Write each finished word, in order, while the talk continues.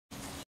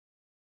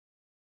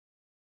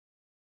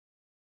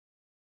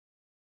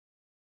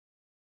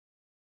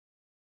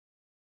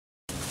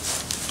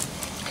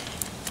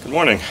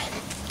Morning.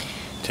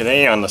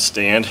 Today on the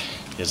stand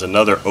is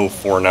another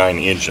 049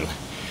 engine.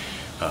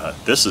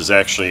 This is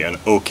actually an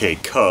OK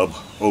Cub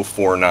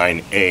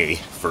 049A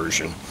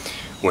version,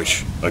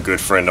 which a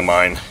good friend of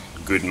mine,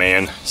 good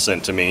man,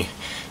 sent to me,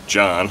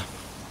 John.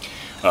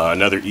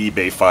 Another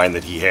eBay find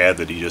that he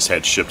just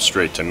had shipped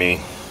straight to me.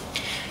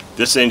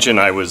 This engine,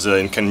 I was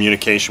in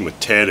communication with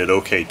Ted at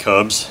OK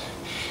Cubs,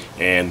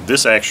 and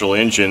this actual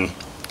engine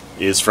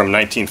is from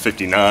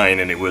 1959,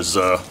 and it was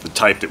the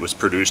type that was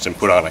produced and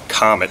put on a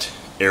Comet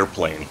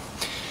airplane.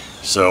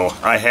 So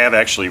I have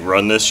actually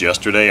run this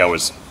yesterday. I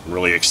was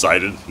really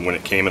excited when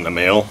it came in the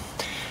mail.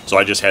 So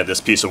I just had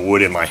this piece of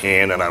wood in my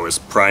hand and I was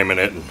priming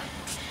it and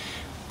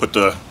put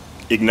the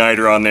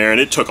igniter on there, and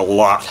it took a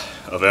lot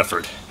of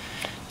effort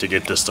to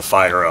get this to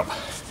fire up.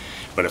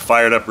 But it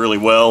fired up really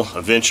well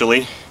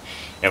eventually,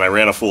 and I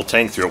ran a full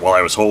tank through it while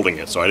I was holding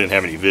it, so I didn't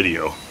have any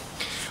video.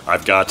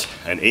 I've got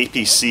an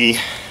APC,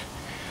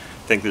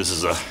 I think this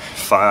is a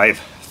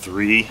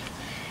 5.3.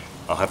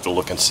 I'll have to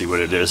look and see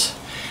what it is.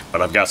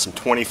 But I've got some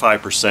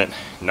 25%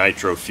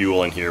 nitro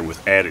fuel in here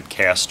with added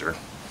castor.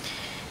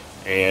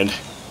 And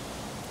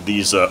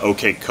these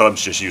OK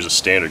Cubs just use a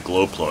standard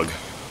glow plug,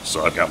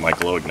 so I've got my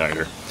glow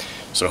igniter.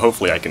 So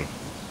hopefully I can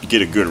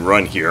get a good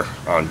run here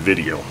on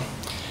video.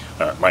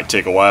 It might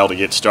take a while to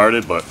get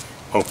started, but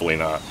hopefully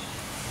not.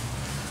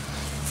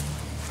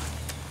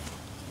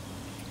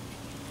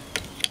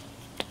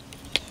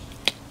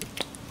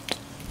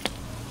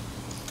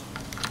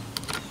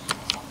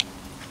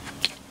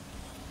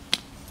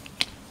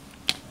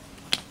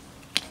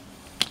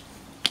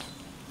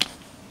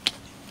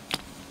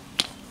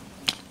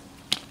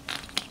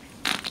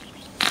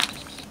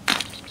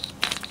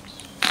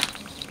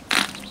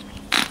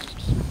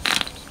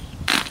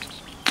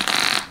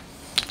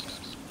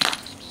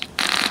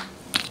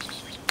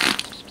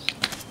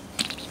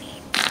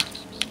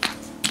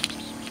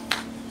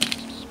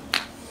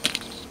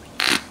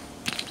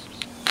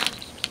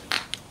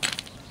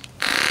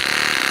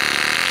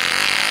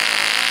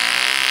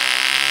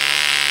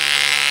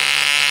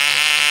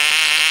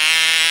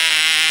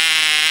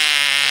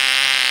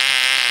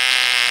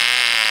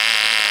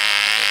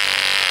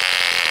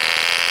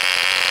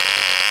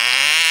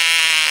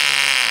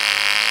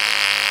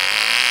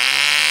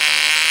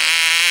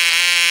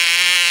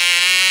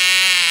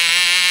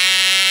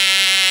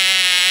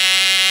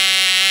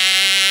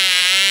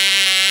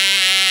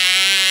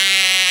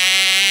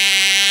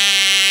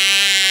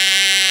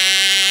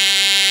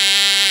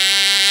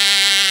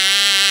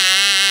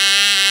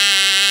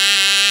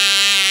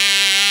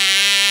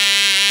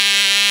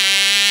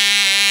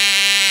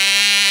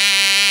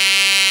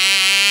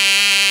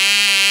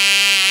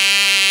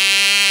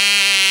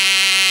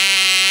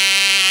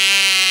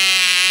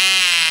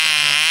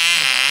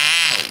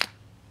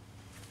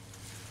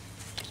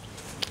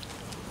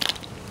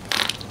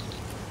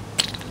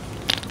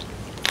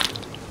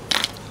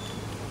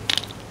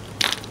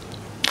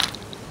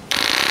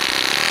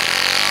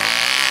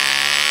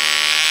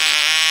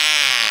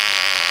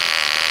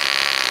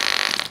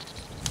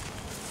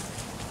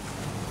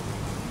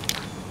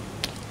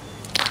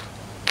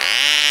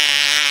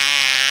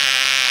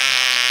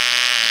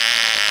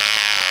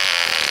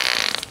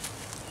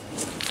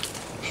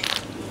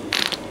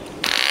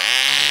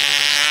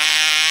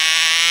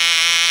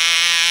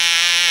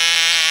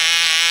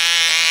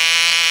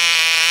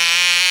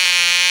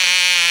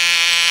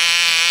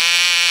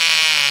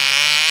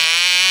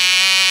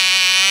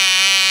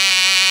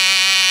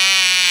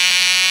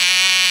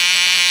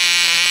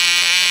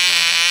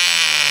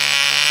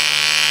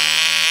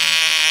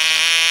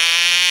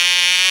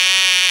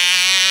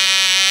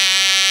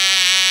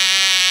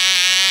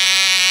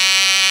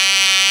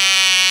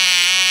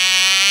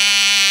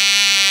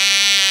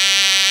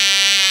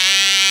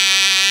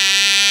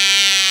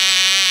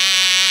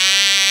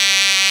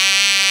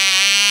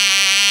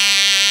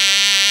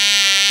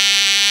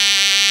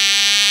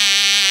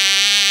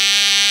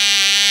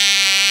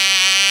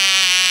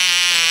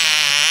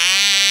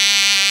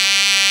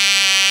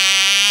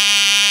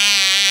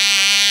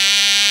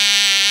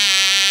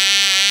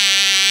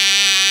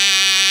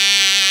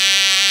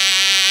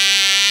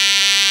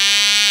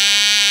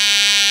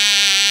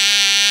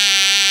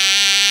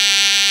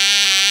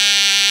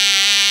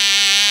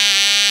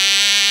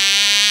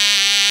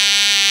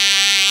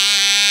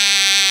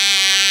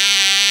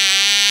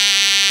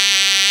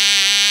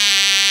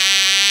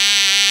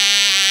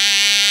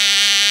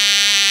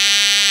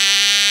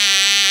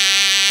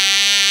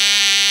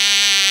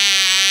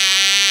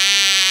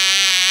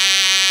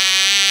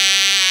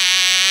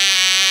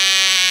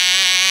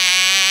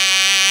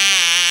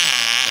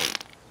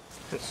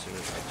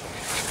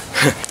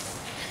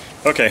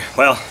 Okay,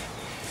 well,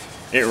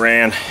 it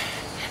ran.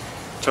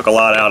 Took a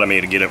lot out of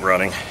me to get it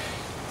running.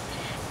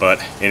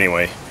 But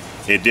anyway,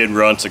 it did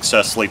run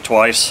successfully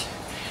twice.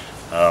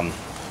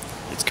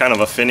 It's kind of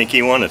a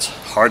finicky one. It's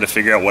hard to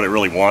figure out what it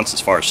really wants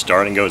as far as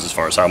starting goes, as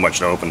far as how much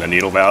to open the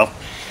needle valve.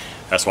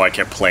 That's why I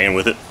kept playing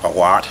with it a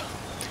lot.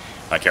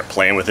 I kept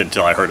playing with it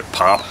until I heard it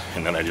pop,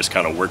 and then I just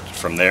kind of worked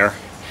from there.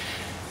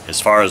 As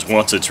far as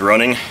once it's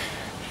running,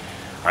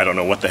 I don't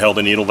know what the hell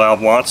the needle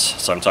valve wants.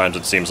 Sometimes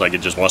it seems like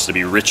it just wants to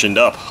be richened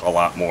up a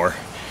lot more.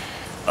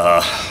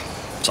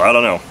 So I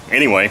don't know.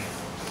 Anyway,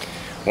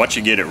 once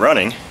you get it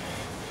running,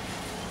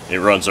 it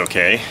runs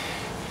okay.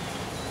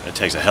 It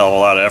takes a hell of a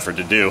lot of effort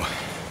to do.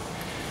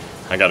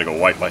 I gotta go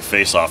wipe my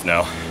face off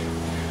now.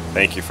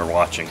 Thank you for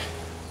watching.